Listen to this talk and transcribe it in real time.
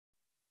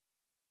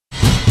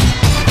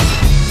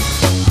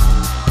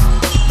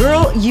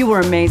Well, you were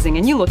amazing,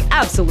 and you look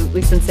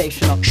absolutely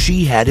sensational.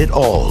 She had it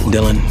all.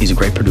 Dylan, he's a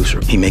great producer.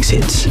 He makes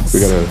hits.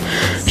 We gotta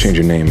change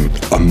your name,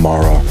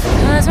 Amara.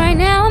 Right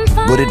now I'm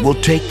fine. But it will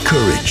take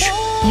courage.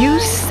 You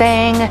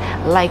sang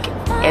like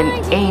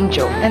an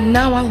angel. And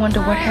now I wonder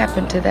what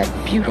happened to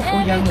that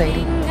beautiful young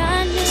lady.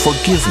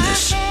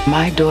 Forgiveness.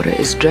 My daughter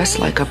is dressed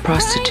like a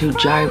prostitute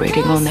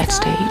gyrating on that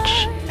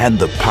stage. And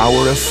the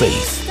power of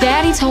faith.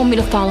 Daddy told me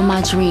to follow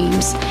my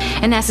dreams,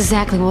 and that's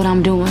exactly what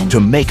I'm doing. To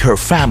make her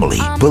family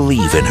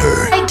believe in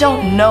her. I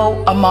don't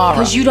know Amara.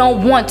 Because you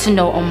don't want to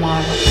know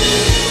Amara.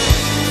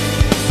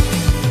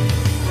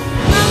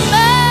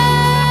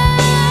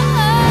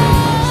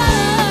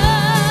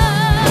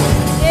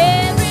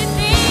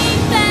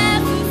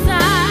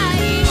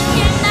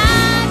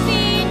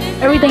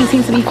 Everything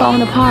seems to be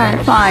falling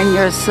apart. Find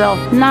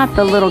yourself, not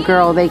the little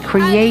girl they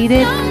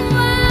created.